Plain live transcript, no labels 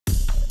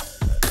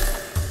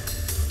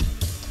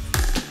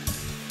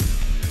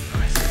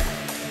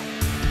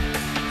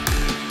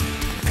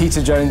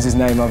Peter Jones's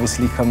name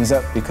obviously comes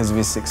up because of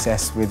his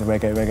success with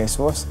Reggae Reggae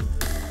sauce.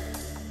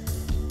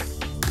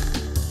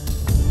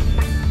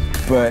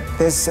 But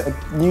there's a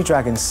new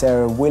dragon,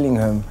 Sarah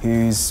Willingham,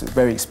 who's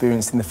very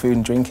experienced in the food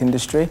and drink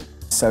industry.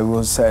 So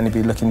we'll certainly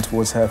be looking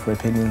towards her for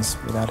opinions,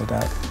 without a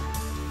doubt.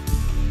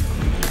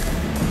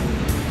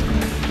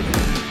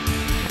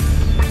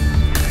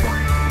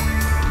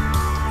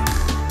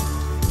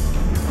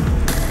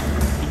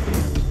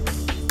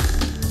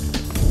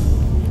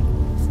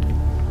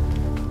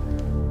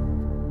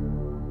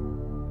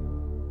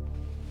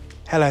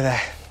 Hello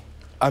there.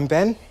 I'm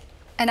Ben.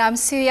 And I'm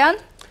Youn.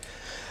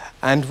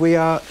 And we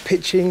are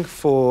pitching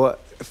for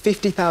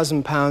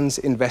 £50,000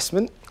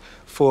 investment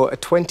for a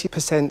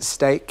 20%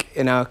 stake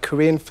in our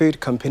Korean food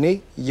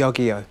company,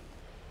 Yogiyo.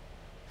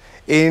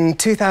 In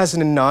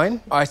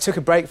 2009, I took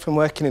a break from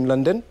working in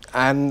London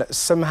and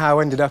somehow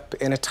ended up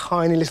in a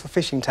tiny little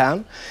fishing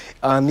town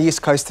on the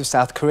east coast of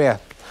South Korea.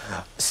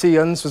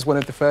 Youn's was one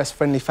of the first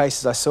friendly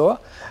faces I saw,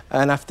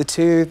 and after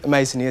 2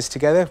 amazing years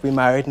together, we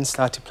married and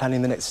started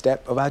planning the next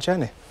step of our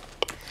journey.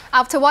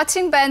 After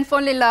watching Ben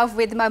fall in love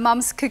with my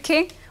mum's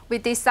cooking, we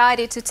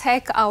decided to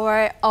take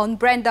our own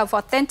brand of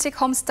authentic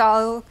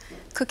home-style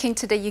cooking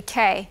to the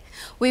UK.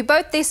 We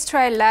bought this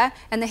trailer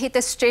and hit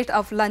the street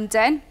of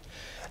London.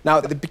 Now,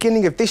 at the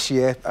beginning of this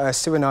year,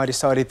 Sue and I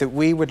decided that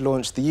we would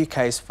launch the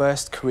UK's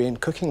first Korean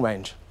cooking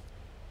range.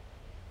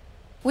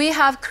 We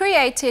have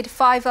created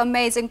 5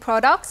 amazing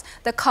products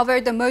that cover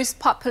the most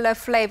popular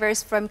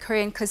flavours from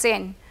Korean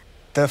cuisine.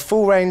 The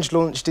full range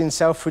launched in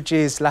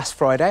Selfridges last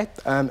Friday,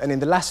 and in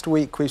the last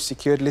week we've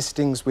secured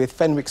listings with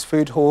Fenwick's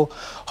Food Hall,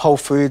 Whole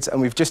Foods, and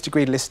we've just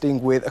agreed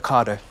listing with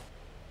Ocado.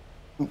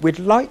 We'd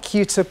like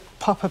you to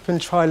pop up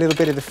and try a little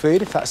bit of the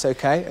food, if that's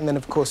OK, and then,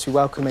 of course, we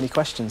welcome any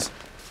questions.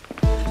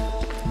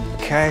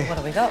 OK. What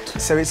have we got?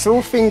 So it's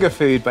all finger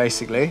food,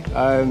 basically.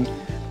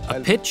 A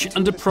pitch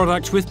and a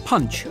product with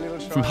punch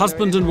from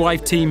husband and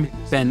wife team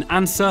Ben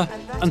Ansah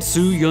and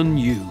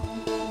Yogiyo.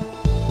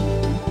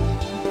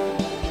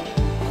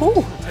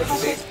 Ooh,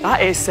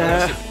 that is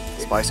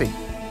spicy.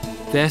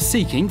 They're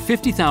seeking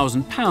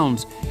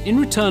 £50,000 in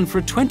return for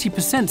a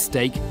 20%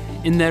 stake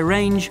in their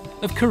range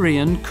of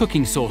Korean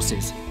cooking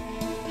sauces.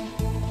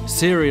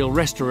 Serial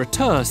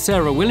restaurateur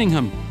Sarah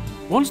Willingham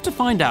wants to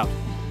find out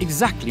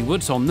exactly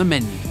what's on the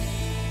menu.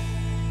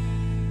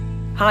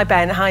 Hi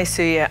Ben, hi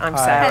Suya, I'm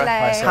Sarah. Hello.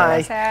 Hi, Sarah.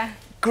 Hi. Sarah.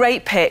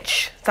 Great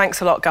pitch,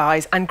 thanks a lot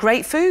guys, and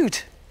great food.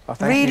 Oh,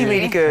 thank you.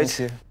 Really good.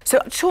 Thank you. So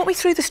talk me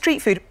through the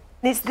street food.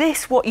 Is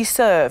this what you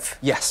serve?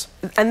 Yes.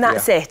 And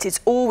that's it? It's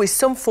always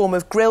some form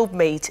of grilled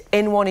meat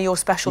in one of your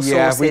special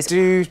sauces? Yeah, we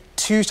do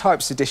 2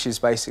 types of dishes,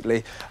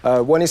 basically.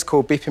 One is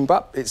called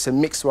bibimbap. It's a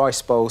mixed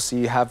rice bowl, so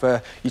you have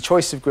your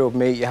choice of grilled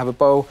meat, you have a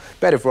bowl,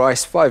 bed of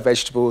rice, 5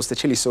 vegetables, the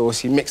chilli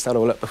sauce, you mix that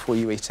all up before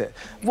you eat it.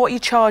 What are you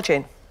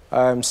charging?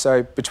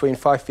 So between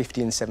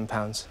 £5.50 and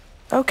 £7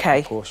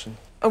 OK. per portion.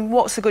 And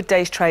what's a good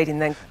day's trading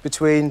then?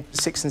 Between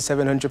 £600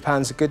 and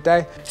 £700 a good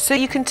day. So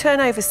you can turn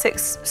over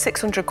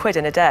 600 quid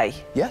in a day?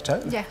 Yeah,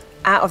 totally. Yeah.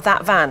 Out of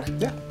that van?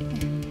 Yeah.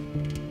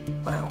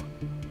 Wow.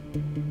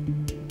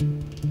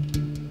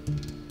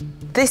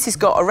 This has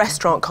got a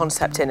restaurant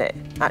concept in it,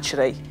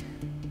 actually,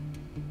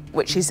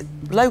 which is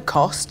low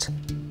cost,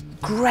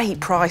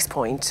 great price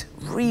point,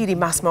 really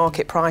mass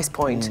market price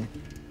point.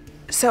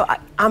 So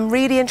I'm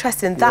really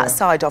interested in that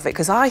side of it,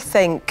 because I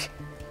think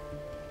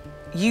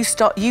you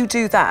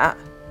do that,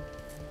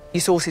 your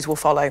sauces will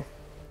follow.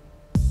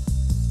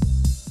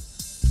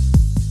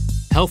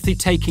 Healthy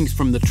takings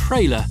from the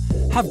trailer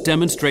have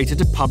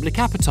demonstrated a public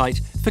appetite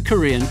for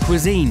Korean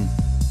cuisine.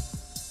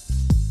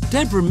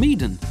 Deborah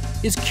Meaden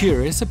is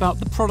curious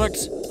about the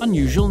product's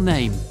unusual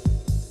name.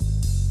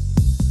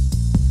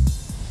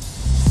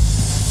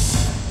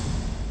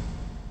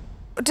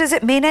 Does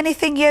it mean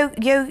anything,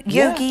 Yogiyo?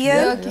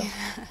 Yogiyo.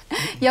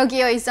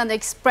 Yogiyo is an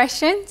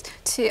expression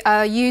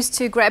used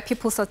to grab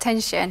people's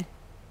attention.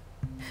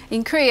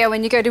 In Korea,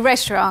 when you go to a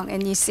restaurant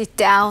and you sit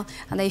down,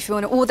 and if you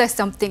want to order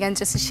something and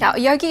just shout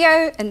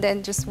Yogiyo, and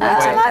then just wait.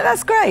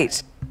 That's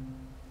great.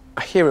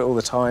 I hear it all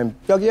the time.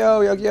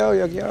 Yogiyo,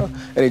 Yogiyo, Yogiyo.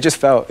 And it just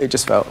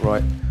felt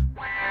right.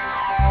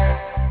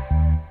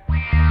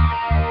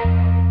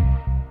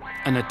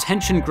 An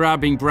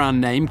attention-grabbing brand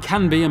name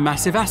can be a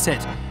massive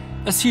asset,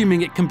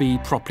 assuming it can be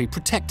properly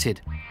protected.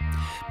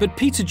 But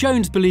Peter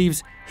Jones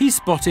believes he's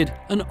spotted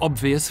an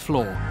obvious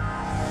flaw.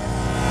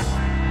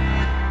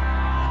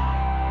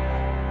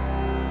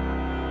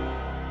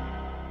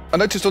 I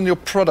noticed on your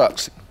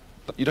products,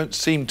 you don't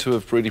seem to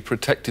have really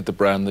protected the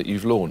brand that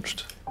you've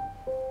launched.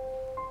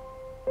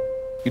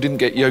 You didn't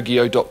get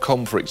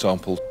Yogiyo.com, for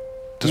example.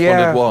 Just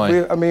wondered why.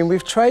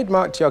 We've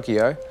trademarked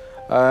Yogiyo.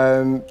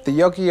 The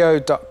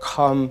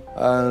Yogiyo.com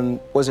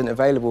wasn't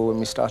available when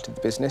we started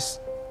the business.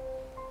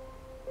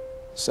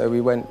 So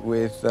we went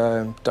with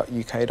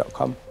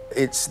 .uk.com.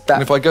 It's that.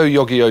 And if I go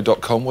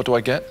Yogiyo.com, what do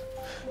I get?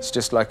 It's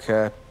just like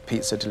a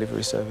pizza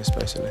delivery service,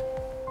 basically.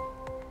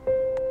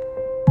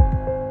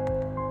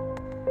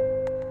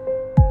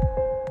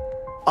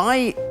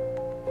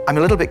 I'm a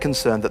little bit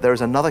concerned that there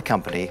is another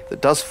company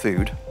that does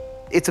food.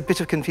 It's a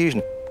bit of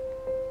confusion.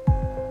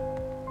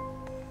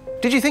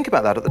 Did you think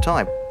about that at the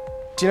time?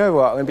 Do you know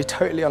what? I'm going to be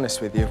totally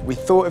honest with you. We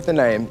thought of the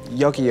name,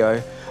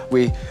 Yogiyo.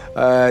 We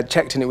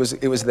checked and it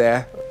was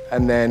there.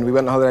 And then we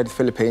went on holiday to the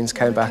Philippines,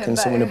 came back and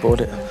someone had bought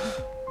it.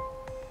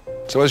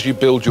 So as you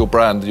build your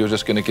brand, you're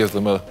just going to give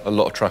them a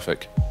lot of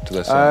traffic to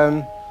their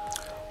site?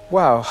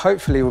 Well,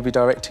 hopefully we'll be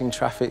directing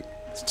traffic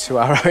to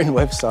our own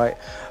website.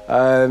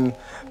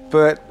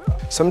 But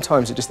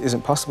sometimes it just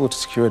isn't possible to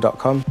secure a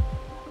 .com.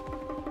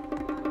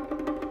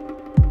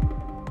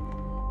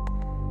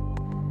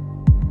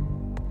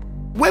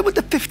 Where would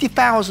the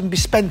 50,000 be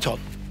spent on?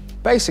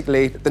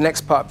 Basically, the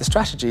next part of the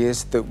strategy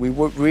is that we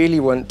really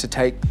want to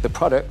take the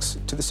products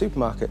to the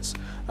supermarkets.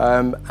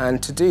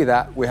 And to do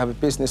that, we have a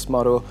business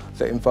model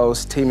that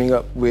involves teaming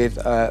up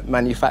with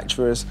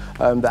manufacturers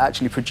that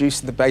actually produce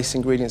the base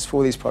ingredients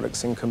for these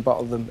products and can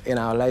bottle them in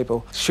our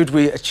label. Should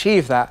we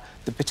achieve that,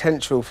 the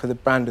potential for the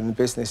brand and the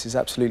business is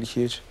absolutely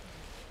huge.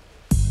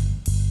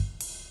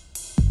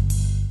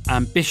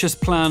 Ambitious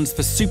plans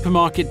for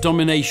supermarket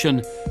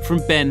domination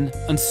from Ben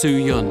and Sue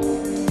Youn.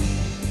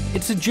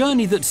 It's a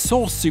journey that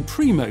Sauce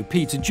Supremo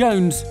Peter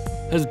Jones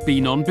has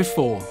been on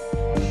before.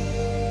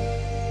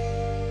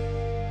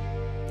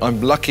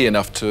 I'm lucky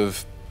enough to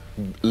have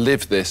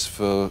lived this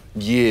for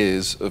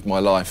years of my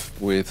life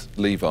with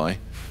Levi.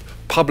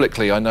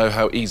 Publicly, I know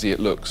how easy it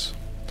looks,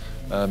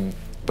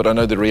 but I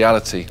know the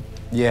reality.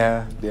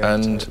 Yeah,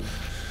 and totally.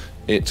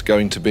 It's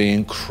going to be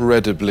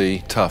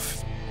incredibly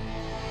tough.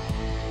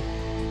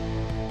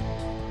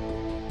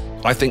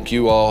 I think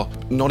you are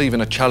not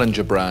even a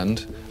challenger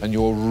brand, and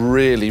you're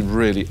really,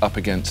 really up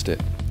against it.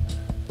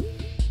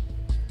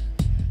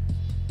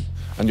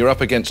 And you're up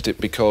against it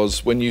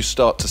because when you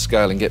start to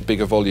scale and get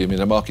bigger volume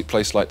in a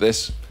marketplace like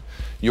this,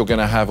 you're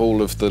going to have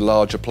all of the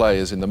larger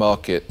players in the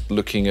market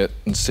looking at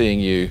and seeing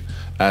you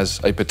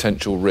as a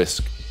potential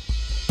risk.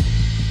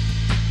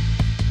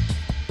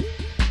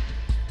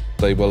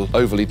 They will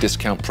overly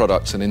discount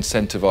products and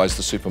incentivise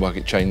the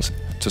supermarket chains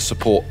to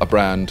support a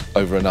brand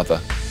over another.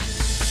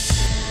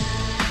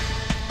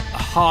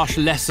 A harsh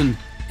lesson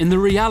in the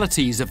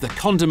realities of the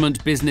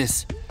condiment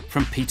business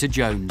from Peter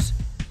Jones.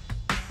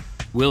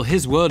 Will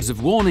his words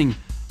of warning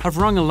have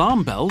rung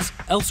alarm bells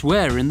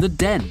elsewhere in the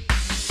den?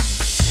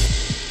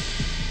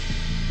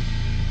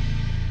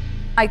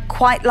 I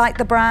quite like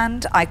the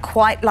brand, I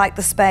quite like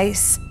the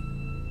space.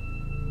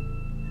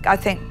 I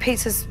think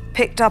Peter's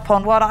picked up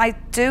on what I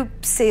do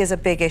see as a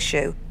big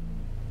issue,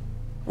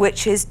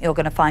 which is you're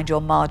going to find your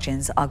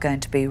margins are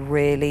going to be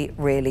really,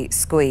 really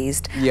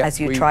squeezed as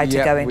you try to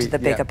go into the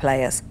bigger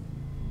players.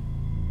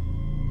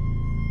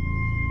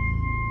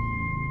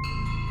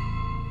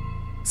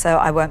 So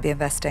I won't be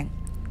investing.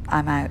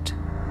 I'm out.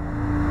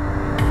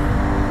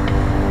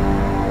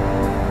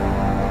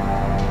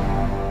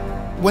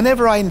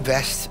 Whenever I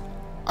invest,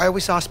 I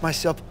always ask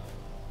myself,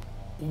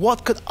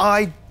 what could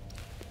I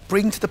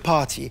bring to the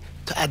party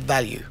to add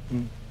value?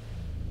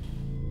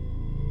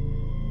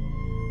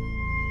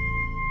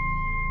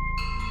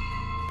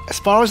 As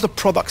far as the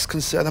product's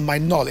concerned and my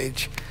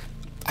knowledge,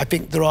 I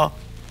think there are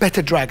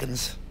better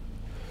dragons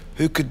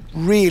who could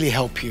really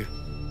help you.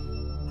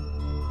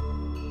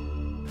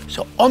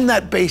 So on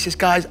that basis,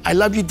 guys, I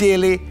love you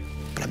dearly,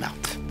 but I'm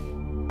out.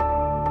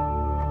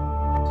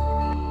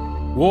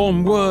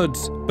 Warm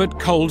words, but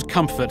cold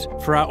comfort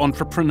for our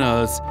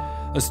entrepreneurs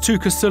as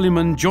Tuka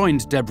Suleiman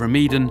joined Deborah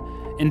Meaden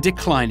in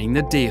declining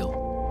the deal.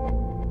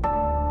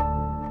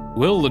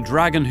 Will the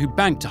dragon who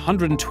banked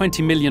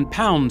 £120 million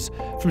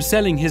from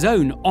selling his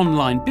own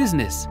online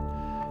business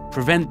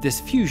prevent this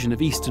fusion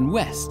of East and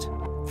West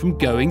from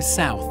going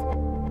south?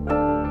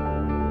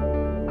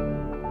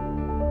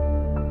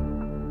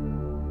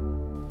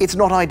 It's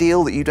not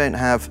ideal that you don't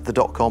have the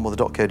 .com or the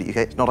 .co.uk.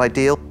 It's not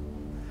ideal.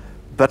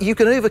 But you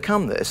can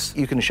overcome this.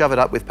 You can shove it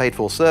up with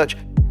paid-for search.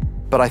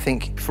 But I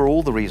think for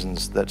all the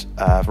reasons that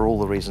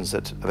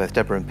both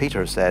Deborah and Peter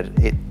have said,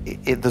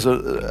 there's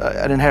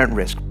an inherent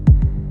risk.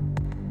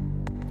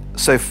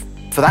 So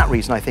for that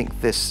reason, I think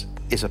this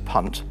is a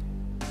punt,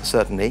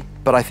 certainly.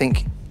 But I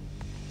think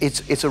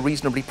it's a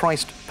reasonably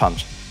priced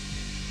punt.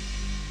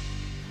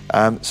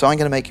 So I'm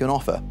going to make you an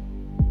offer.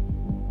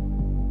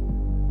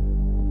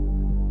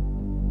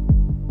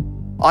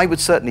 I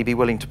would certainly be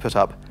willing to put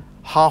up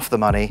half the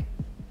money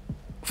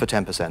for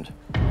 10%.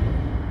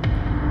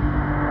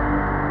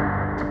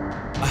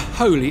 A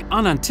wholly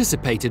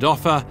unanticipated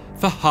offer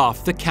for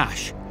half the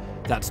cash.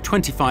 That's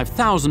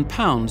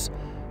 £25,000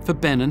 for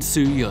Ben and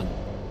Sue Youn.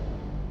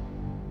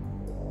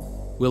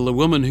 Will the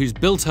woman who's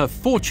built her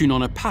fortune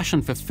on a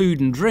passion for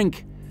food and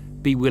drink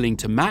be willing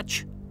to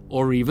match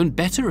or even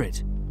better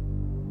it?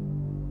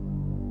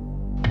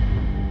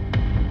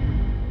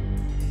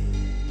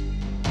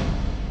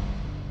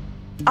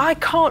 I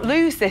can't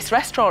lose this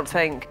restaurant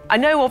thing. I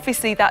know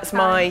obviously that's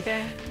my...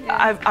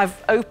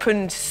 I've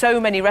opened so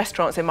many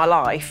restaurants in my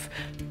life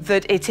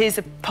that it is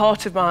a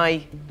part of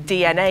my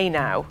DNA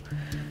now.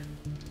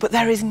 But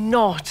there is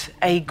not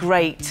a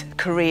great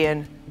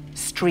Korean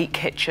street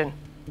kitchen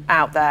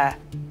out there.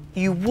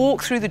 You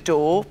walk through the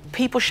door,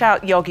 people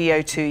shout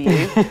Yogiyo to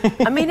you.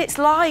 I mean, it's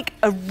like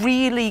a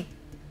really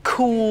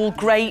cool,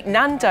 great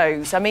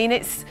Nando's. I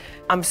mean,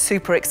 I'm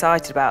super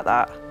excited about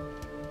that.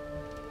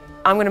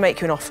 I'm going to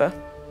make you an offer,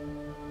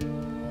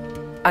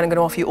 and I'm going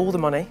to offer you all the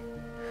money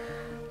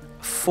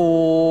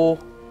for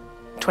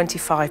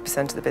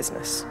 25% of the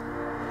business.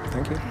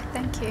 Thank you.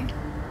 Thank you.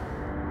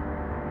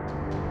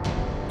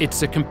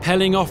 It's a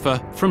compelling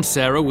offer from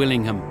Sarah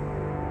Willingham.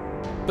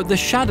 But the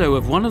shadow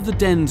of one of the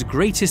den's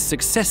greatest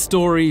success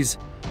stories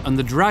and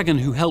the dragon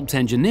who helped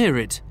engineer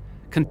it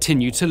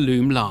continue to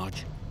loom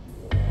large.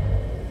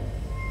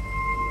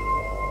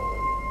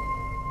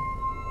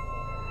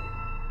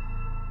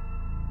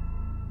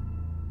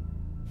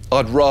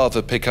 I'd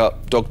rather pick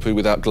up dog poo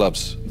without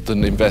gloves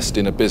than invest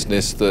in a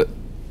business that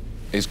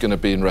is going to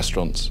be in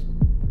restaurants.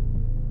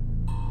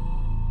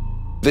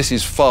 This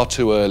is far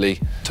too early.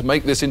 To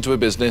make this into a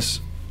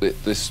business,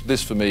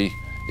 this for me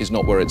is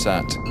not where it's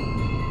at.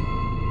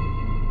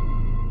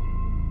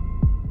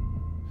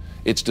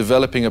 It's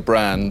developing a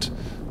brand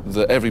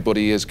that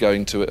everybody is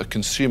going to, at a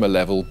consumer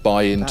level,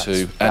 buy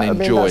into and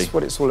enjoy. That's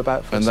what it's all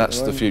about for us. And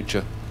that's the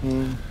future.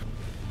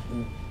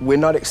 We're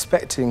not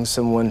expecting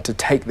someone to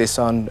take this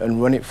on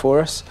and run it for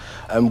us,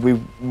 and we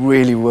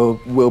really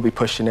will be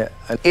pushing it.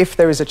 And if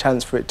there is a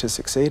chance for it to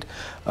succeed,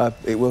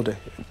 it will do.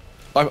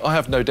 I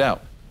have no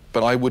doubt,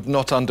 but I would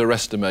not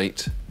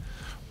underestimate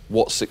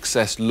what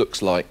success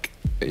looks like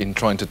in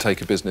trying to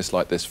take a business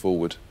like this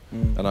forward.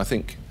 And I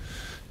think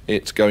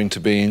it's going to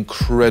be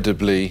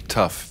incredibly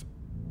tough.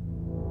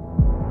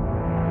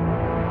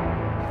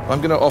 I'm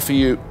going to offer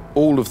you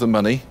all of the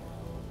money,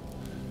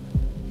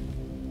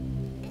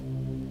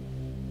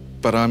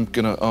 but I'm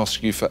going to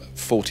ask you for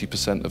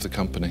 40% of the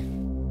company.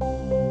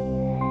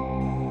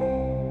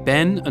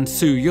 Ben and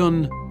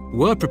Youn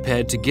were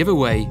prepared to give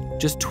away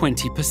just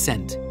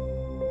 20%.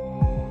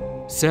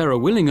 Sarah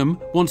Willingham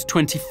wants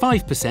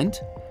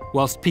 25%,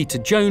 whilst Peter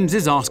Jones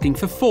is asking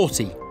for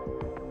 40%.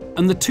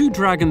 And the two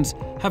dragons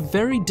have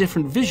very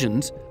different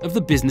visions of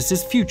the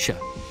business's future.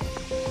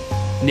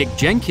 Nick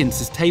Jenkins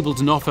has tabled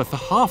an offer for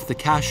half the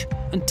cash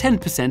and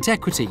 10%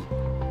 equity,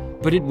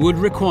 but it would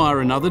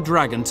require another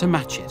dragon to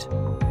match it.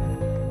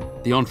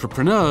 The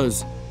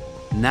entrepreneurs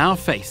now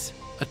face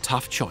a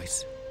tough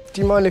choice.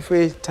 Do you mind if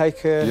we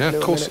take a Yeah,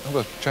 little of course.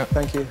 minute? Have a chat.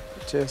 Thank you.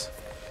 Cheers.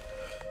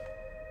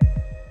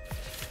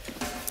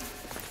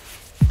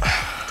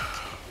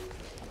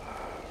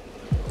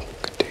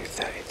 Could do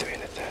 33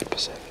 and a third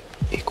percent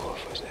equal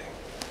for us.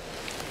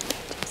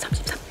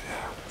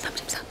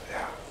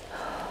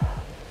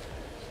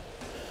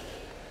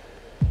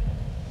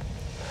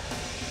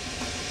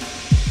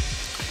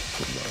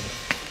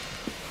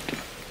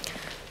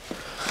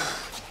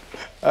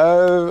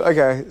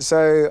 Okay,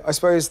 so I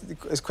suppose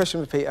it's a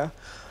question for Peter.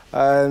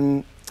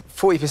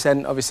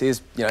 40% obviously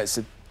is, you know,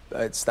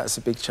 that's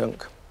a big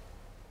chunk.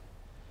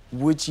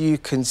 Would you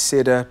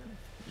consider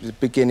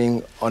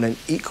beginning on an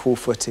equal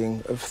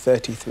footing of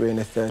 33 and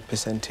a third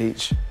percent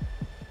each?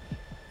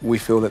 We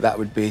feel that that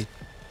would be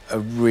a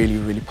really,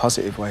 really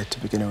positive way to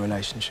begin a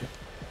relationship.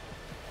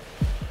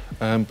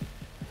 I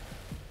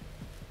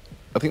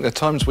think there are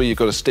times where you've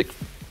got to stick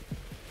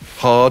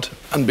hard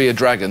and be a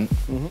dragon,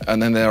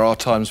 and then there are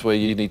times where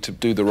you need to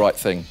do the right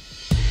thing.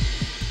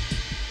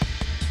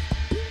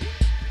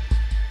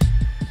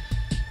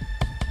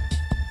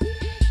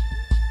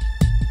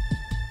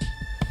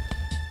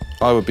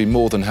 I would be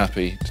more than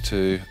happy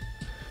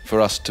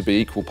for us to be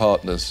equal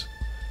partners,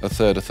 a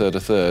third, a third, a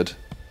third,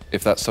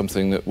 if that's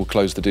something that will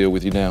close the deal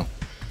with you now.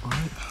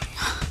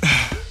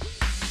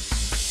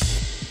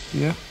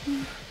 Yeah.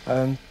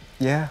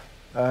 Yeah.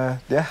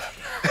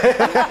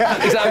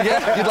 Is that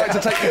yeah? You'd like to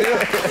take the deal?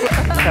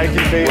 Thank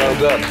you, Peter. Well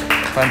done.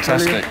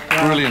 Fantastic.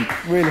 Brilliant.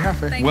 Really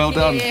happy. Well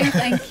done.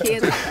 Thank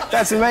you.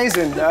 That's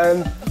amazing.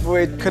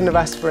 We couldn't have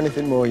asked for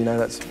anything more, you know,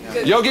 that's...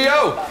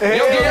 Yogiyo!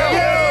 Yogiyo!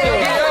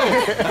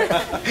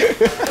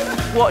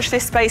 Yogiyo! Watch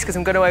this space, because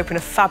I'm going to open a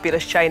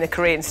fabulous chain of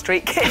Korean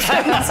street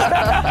kitchens.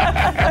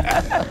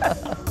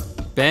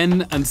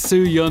 Ben and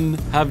Youn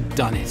have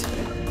done it.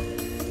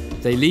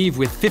 They leave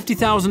with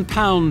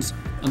 £50,000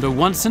 and a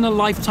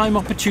once-in-a-lifetime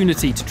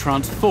opportunity to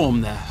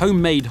transform their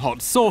homemade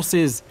hot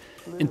sauces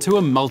into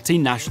a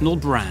multinational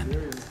brand.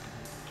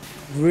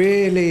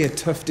 Really a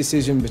tough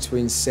decision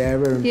between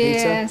Sarah and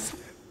Yes.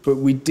 Peter, but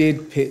we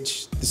did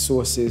pitch the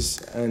sauces,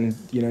 and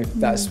you know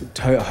that's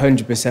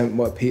 100%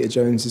 what Peter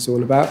Jones is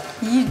all about.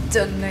 You've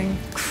done an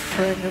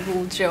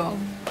incredible job.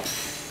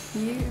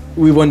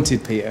 We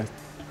wanted Peter,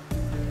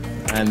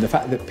 and the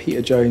fact that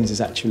Peter Jones is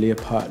actually a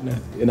partner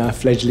in our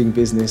fledgling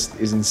business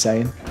is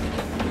insane.